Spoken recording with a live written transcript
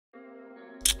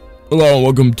Hello and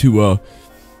welcome to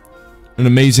an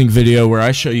amazing video where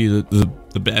I show you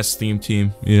the best theme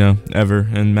team, ever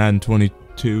in Madden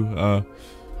 22,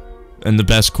 and the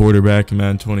best quarterback in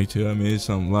Madden 22. I mean, it's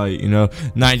something light,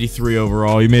 93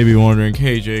 overall. You may be wondering,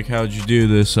 hey Jake, how'd you do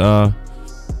this? Might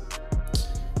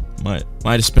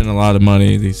have spent a lot of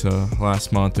money these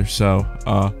last month or so.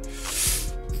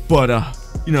 But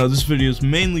this video is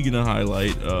mainly gonna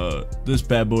highlight this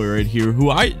bad boy right here, who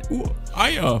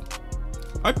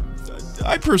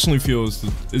I personally feel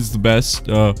is the best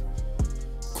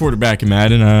quarterback in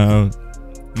Madden. I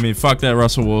mean, fuck that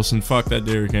Russell Wilson, fuck that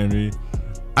Derrick Henry.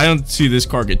 I don't see this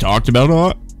card get talked about a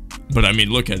lot, but I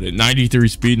mean, look at it: 93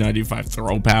 speed, 95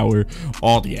 throw power,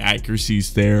 all the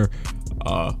accuracies there.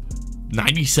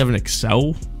 97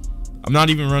 excel. I'm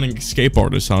not even running Escape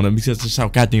Artist on him because that's how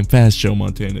goddamn fast Joe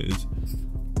Montana is.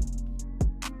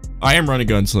 I am running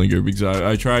Gunslinger because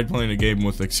I tried playing a game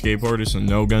with Escape Artist and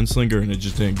no Gunslinger, and it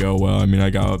just didn't go well. I mean,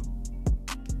 I got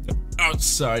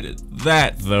outside of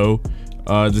that, though.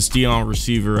 This Dion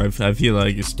receiver, I feel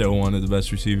like is still one of the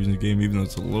best receivers in the game, even though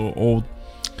it's a little old.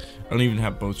 I don't even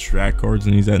have both strat cards,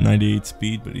 and he's at 98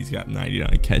 speed, but he's got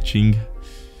 99 catching.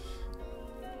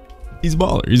 He's a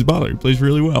baller. He's a baller. He plays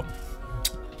really well.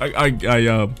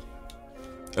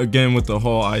 Again, with the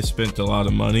haul, I spent a lot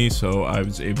of money, so I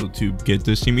was able to get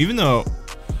this team, even though,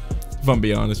 if I'm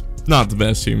being honest, not the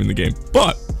best team in the game,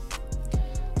 but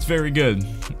it's very good.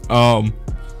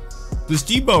 This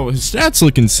Debo, his stats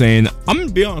look insane. I'm gonna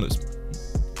be honest,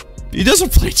 he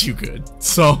doesn't play too good,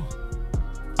 so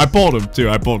I pulled him too.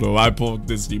 I pulled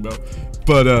this Debo,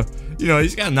 but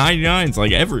he's got 99s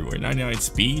like everywhere. 99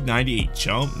 speed, 98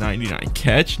 jump, 99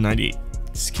 catch, 98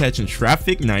 catch in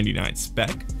traffic, 99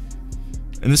 spec.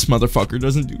 And this motherfucker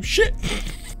doesn't do shit.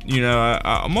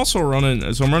 I'm also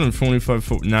running, so I'm running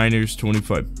 25 Niners,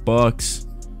 25 bucks.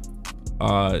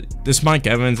 This Mike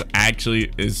Evans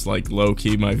actually is like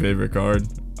low-key my favorite card.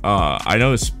 I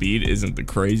know his speed isn't the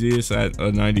craziest at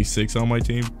a 96 on my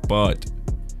team, but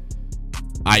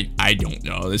I don't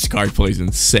know. This card plays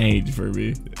insane for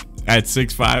me. At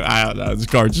 6'5", I don't know. This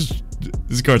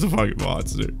card's a fucking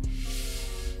monster.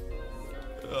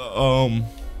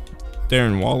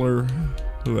 Darren Waller.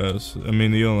 Who else? I mean,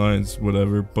 the O-line's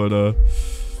whatever, but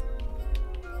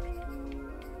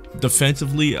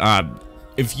defensively,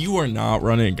 if you are not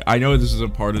running, I know this is a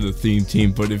part of the theme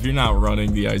team, but if you're not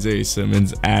running the Isaiah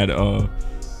Simmons at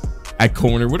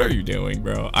corner, what are you doing,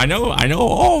 bro? I know.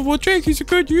 Oh, well, Jake, he's a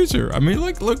good user. I mean,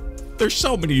 look, there's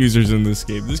so many users in this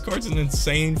game. This card's an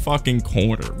insane fucking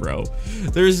corner, bro.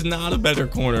 There's not a better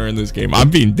corner in this game. I'm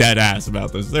being dead ass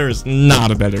about this. There is not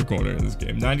a better corner in this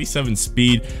game. 97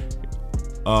 speed.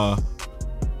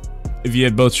 If you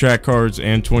had both strat cards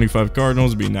and 25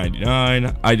 Cardinals, it'd be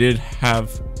 99. I did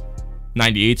have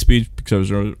 98 speed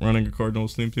because I was running a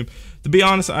Cardinals theme team. To be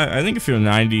honest, I think if you're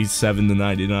 97 to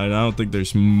 99, I don't think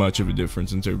there's much of a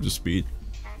difference in terms of speed.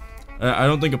 I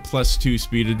don't think a +2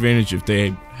 speed advantage if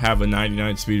they have a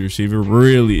 99 speed receiver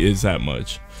really is that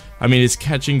much. I mean, his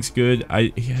catching's good.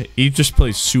 He just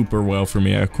plays super well for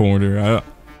me at corner.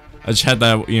 I just had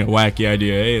that wacky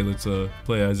idea. Hey, let's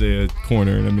play Isaiah at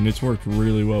corner, and I mean, it's worked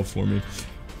really well for me.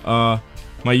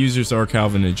 My users are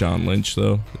Calvin and John Lynch,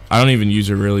 though. I don't even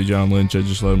use really John Lynch. I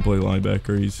just let him play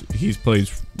linebacker. He's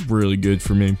plays really good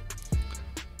for me.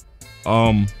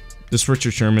 This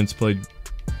Richard Sherman's played.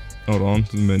 Hold on,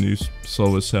 the menu's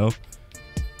slow as hell.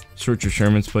 This Richard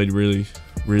Sherman's played really,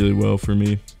 really well for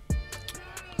me.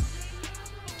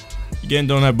 Again,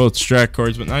 don't have both strat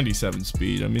cards, but 97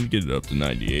 speed. I mean, get it up to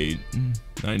 98,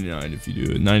 99 if you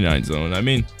do it. 99 zone. I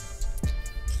mean,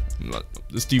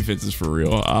 this defense is for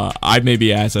real. I may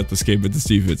be ass at this game, but this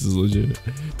defense is legit.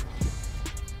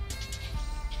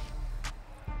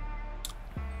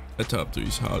 That top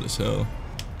three's hot as hell.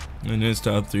 And his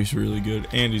top three's really good.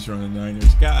 And he's running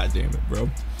Niners. God damn it, bro.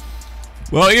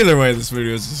 Well, either way, this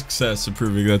video is a success in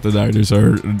proving that the Niners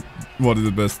are one of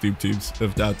the best theme teams,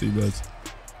 if not the best.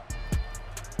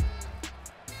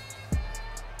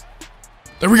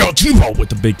 There we go, T-Ball with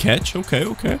the big catch. Okay.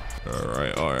 All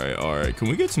right. Can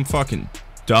we get some fucking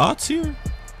dots here?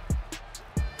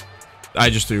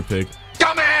 I just threw a pig.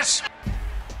 Dumbass!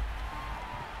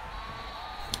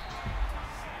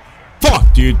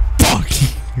 Fuck, dude. Fuck.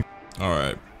 All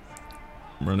right.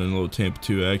 I'm running a little Tampa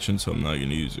 2 action, so I'm not gonna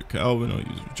use a Calvin. I'll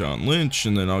use a John Lynch,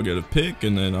 and then I'll get a pick,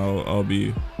 and then I'll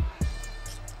be.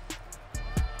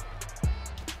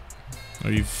 Are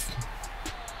you?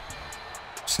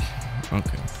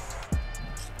 Okay.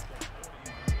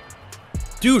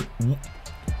 Dude,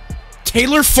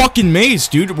 Taylor fucking Mays,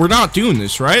 dude. We're not doing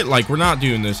this, right? Like, we're not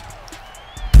doing this.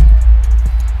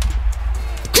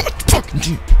 God fucking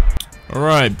dude.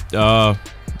 Alright, now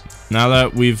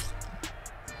that we've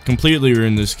completely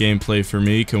ruined this gameplay for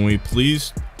me, can we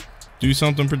please do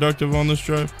something productive on this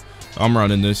drive? I'm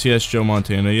running this. Yes, Joe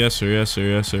Montana. Yes, sir. Yes, sir.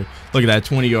 Yes, sir. Look at that.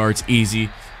 20 yards. Easy.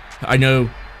 I know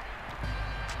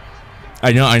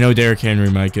Derrick Henry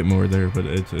might get more there, but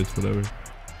it's whatever.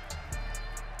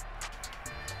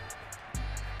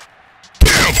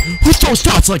 Damn! Who throws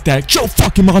shots like that? Joe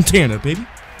fucking Montana, baby.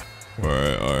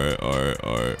 Alright.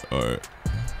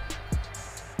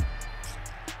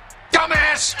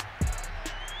 Dumbass!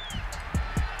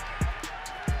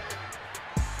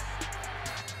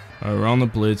 Alright, we're on the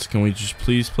blitz. Can we just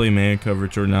please play man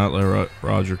coverage or not let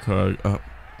Roger Craig...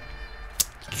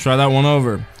 try that one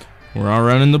over. We're all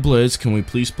running the blitz. Can we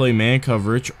please play man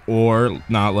coverage or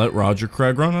not let Roger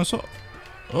Craig run us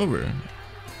over?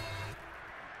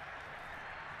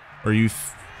 Are you...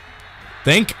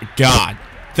 Thank God.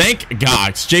 Thank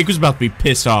God. Jake was about to be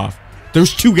pissed off.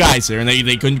 There's two guys there and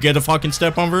they couldn't get a fucking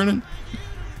step on Vernon?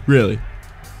 Really?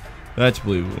 That's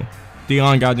believable.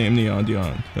 Dion, goddamn Dion.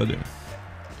 Goddamn.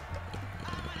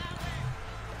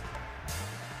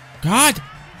 God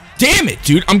damn it,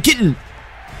 dude. I'm getting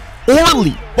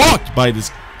orally fucked by this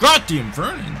goddamn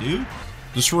Vernon, dude.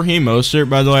 This Raheem Mostert,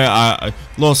 by the way, a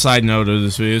little side note of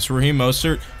this video. This Raheem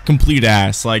Mostert, complete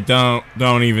ass. Like, don't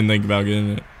even think about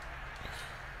getting it.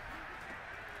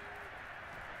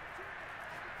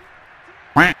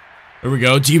 There we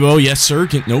go, Debo. Yes, sir.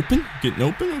 Getting open.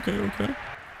 Okay.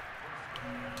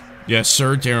 Yes,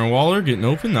 sir. Darren Waller getting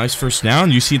open. Nice first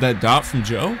down. You see that dot from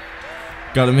Joe?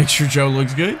 Got to make sure Joe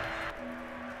looks good.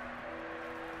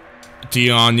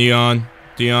 Neon.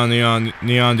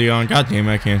 God damn,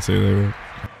 I can't say that.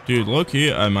 Dude,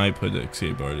 low-key, I might put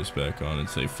Xavier Bartis back on and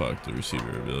say fuck the receiver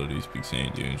abilities because he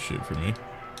ain't doing shit for me.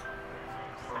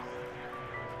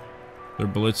 They're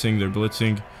blitzing.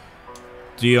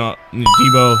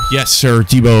 Debo. Yes, sir,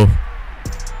 Debo.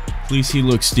 At least he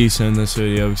looks decent in this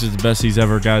video because it's the best he's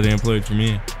ever goddamn played for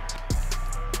me.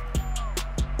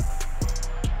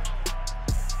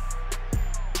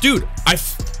 Dude, I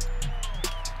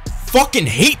fucking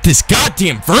hate this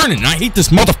goddamn Vernon. I hate this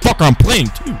motherfucker I'm playing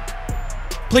too.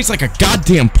 Plays like a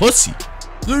goddamn pussy.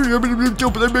 Sorry, I'm gonna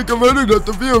jump and make a Vernon at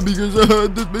the field because this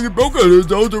nigga broke out his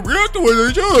nose to react the way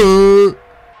they should.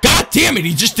 God damn it,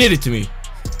 he just did it to me.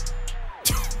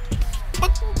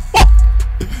 What the fuck?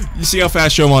 You see how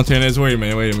fast Joe Montana is? Wait a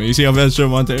minute. You see how fast Joe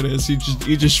Montana is? He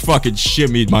just fucking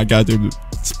shimmied my goddamn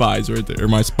spies right there. Or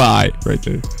my spy right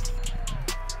there.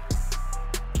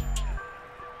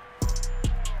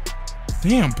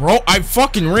 Damn, bro. I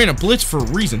fucking ran a blitz for a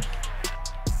reason.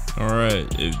 Alright,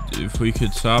 if we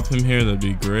could stop him here, that'd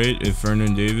be great. If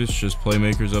Vernon Davis just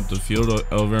playmakers up the field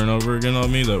over and over again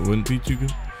on me, that wouldn't be too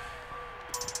good.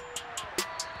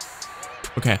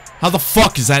 Okay, how the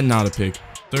fuck is that not a pick?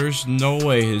 There's no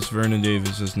way his Vernon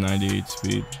Davis is 98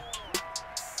 speed.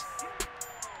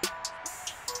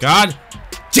 God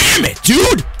damn it,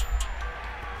 dude!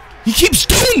 He keeps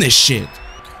doing this shit!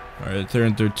 Alright, 3rd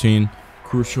and 13.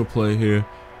 Crucial play here.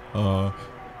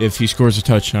 If he scores a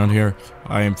touchdown here,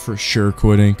 I am for sure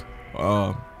quitting.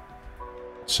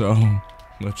 So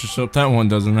let's just hope that one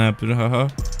doesn't happen. Haha.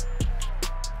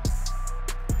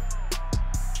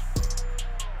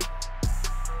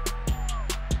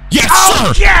 Yes,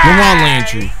 sir. Come on,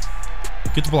 Landry.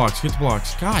 Get the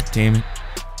blocks. God damn it.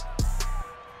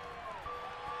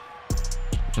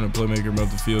 I'm gonna playmaker him up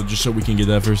the field just so we can get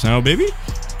that first down, baby.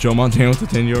 Joe Montana with the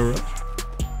 10-yard rush.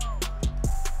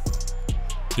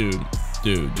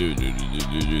 Dude,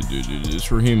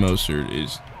 this Raheem Mostert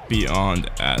is beyond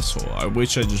asshole. I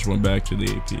wish I just went back to the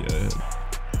AP I had.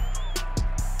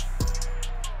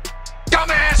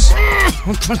 Dumbass!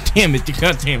 God damn it.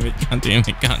 Why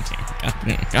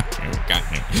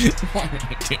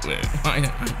did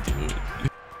I do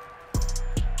it?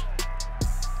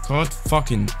 God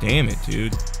fucking damn it,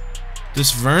 dude.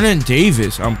 This Vernon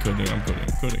Davis. I'm quitting.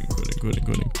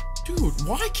 Dude,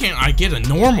 why can't I get a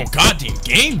normal goddamn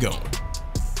game going?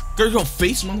 Gotta go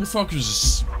face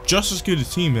motherfuckers just as good a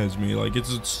team as me. Like,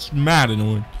 it's mad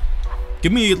annoying.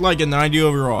 Give me like a 90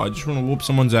 overall. I just want to whoop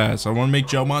someone's ass. I want to make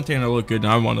Joe Montana look good,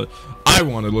 and I want to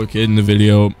look good in the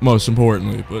video, most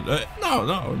importantly. But no,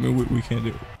 I mean we can't do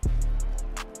it.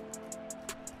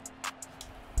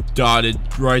 Dotted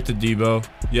right to Debo.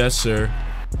 Yes, sir.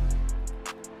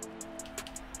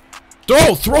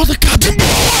 Throw the goddamn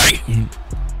boy!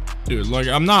 Dude, like,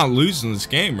 I'm not losing this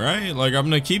game, right? Like, I'm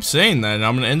gonna keep saying that, and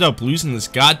I'm gonna end up losing this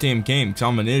goddamn game because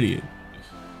I'm an idiot.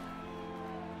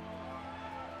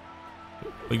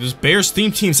 Like, this Bears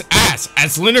team's ass,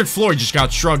 as Leonard Floyd just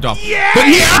got shrugged off. Yeah! But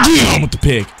yeah, Dion with the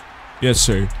pick. Yes,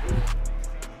 sir.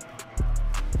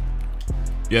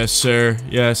 Yes, sir.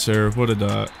 Yes, sir. What a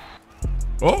dot.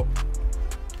 Oh.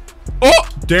 Oh,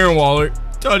 Darren Waller.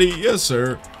 Tutty. Yes,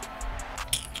 sir.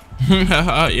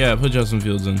 Yeah, put Justin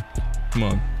Fields in. Come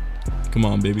on. Come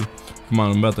on, baby. Come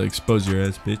on, I'm about to expose your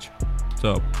ass, bitch. What's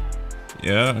up?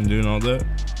 Yeah, I'm doing all that.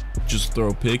 Just throw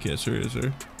a pick. Yes, sir. Yes,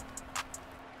 sir.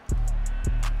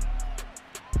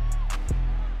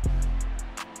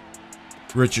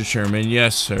 Richard Sherman.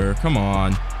 Yes, sir. Come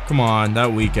on. Come on.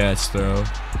 That weak ass throw.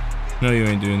 No, you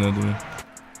ain't doing nothing.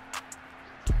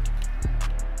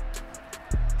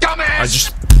 I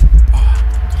just...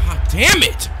 Oh, God damn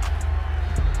it!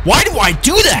 Why do I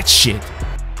do that shit?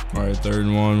 Alright, 3rd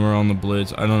and 1. We're on the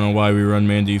blitz. I don't know why we run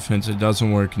man defense. It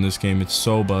doesn't work in this game. It's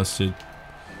so busted.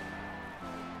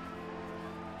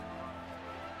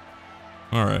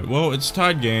 Alright, well, it's a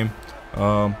tied game.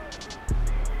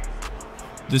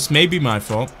 This may be my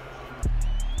fault.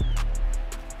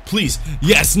 Please.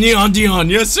 Yes, Neon Dion.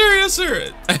 Yes, sir. Yes,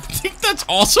 sir. I think that's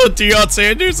also Deion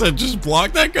Sanders that just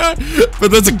blocked that guy. But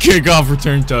that's a kickoff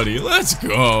return tutty. Let's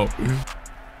go.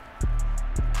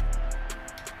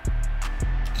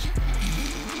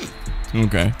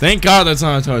 Okay. Thank God that's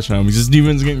not a touchdown because this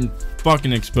defense is getting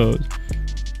fucking exposed.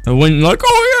 I went like,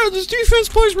 oh yeah, this defense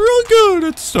plays really good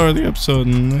at the start of the episode,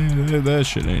 and that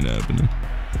shit ain't happening.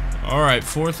 Alright,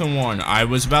 4th and 1. I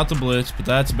was about to blitz, but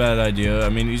that's a bad idea. I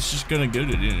mean, he's just gonna get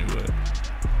it anyway.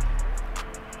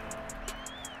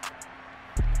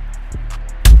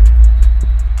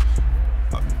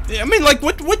 I mean, like,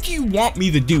 what do you want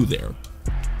me to do there?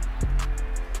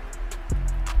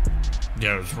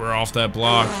 Yes, we're off that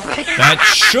block. That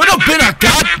should have been a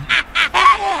god.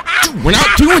 Dude, we're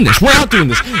not doing this. We're not doing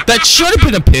this. That should have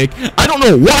been a pick. I don't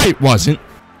know why it wasn't.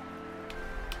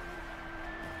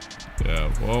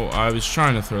 Yeah, well, I was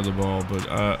trying to throw the ball,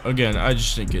 but again, I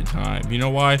just didn't get time. You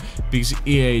know why? Because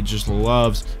EA just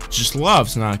loves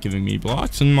not giving me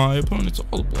blocks, and my opponents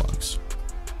all the blocks.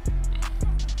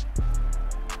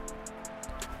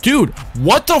 Dude,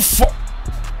 what the fuck?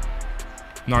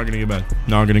 Not gonna get mad.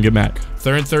 Not gonna get mad.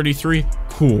 3rd and 33.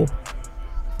 Cool.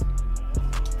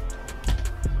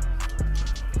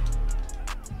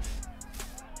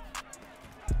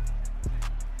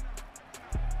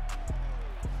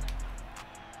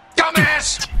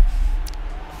 Dumbass!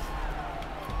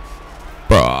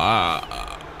 Bro,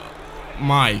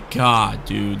 my God,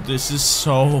 dude, this is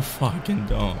so fucking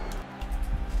dumb.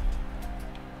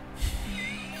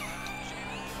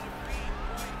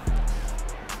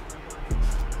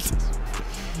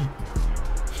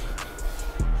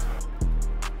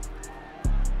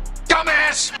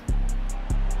 Dumbass!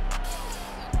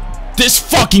 This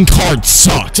fucking card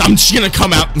sucks. I'm just gonna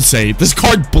come out and say it. This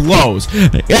card blows.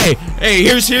 Hey,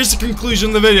 here's the conclusion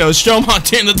of the video. Is Joe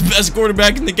Montana the best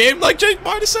quarterback in the game, like Jake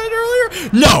might have said earlier?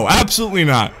 No, absolutely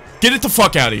not. Get it the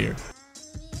fuck out of here.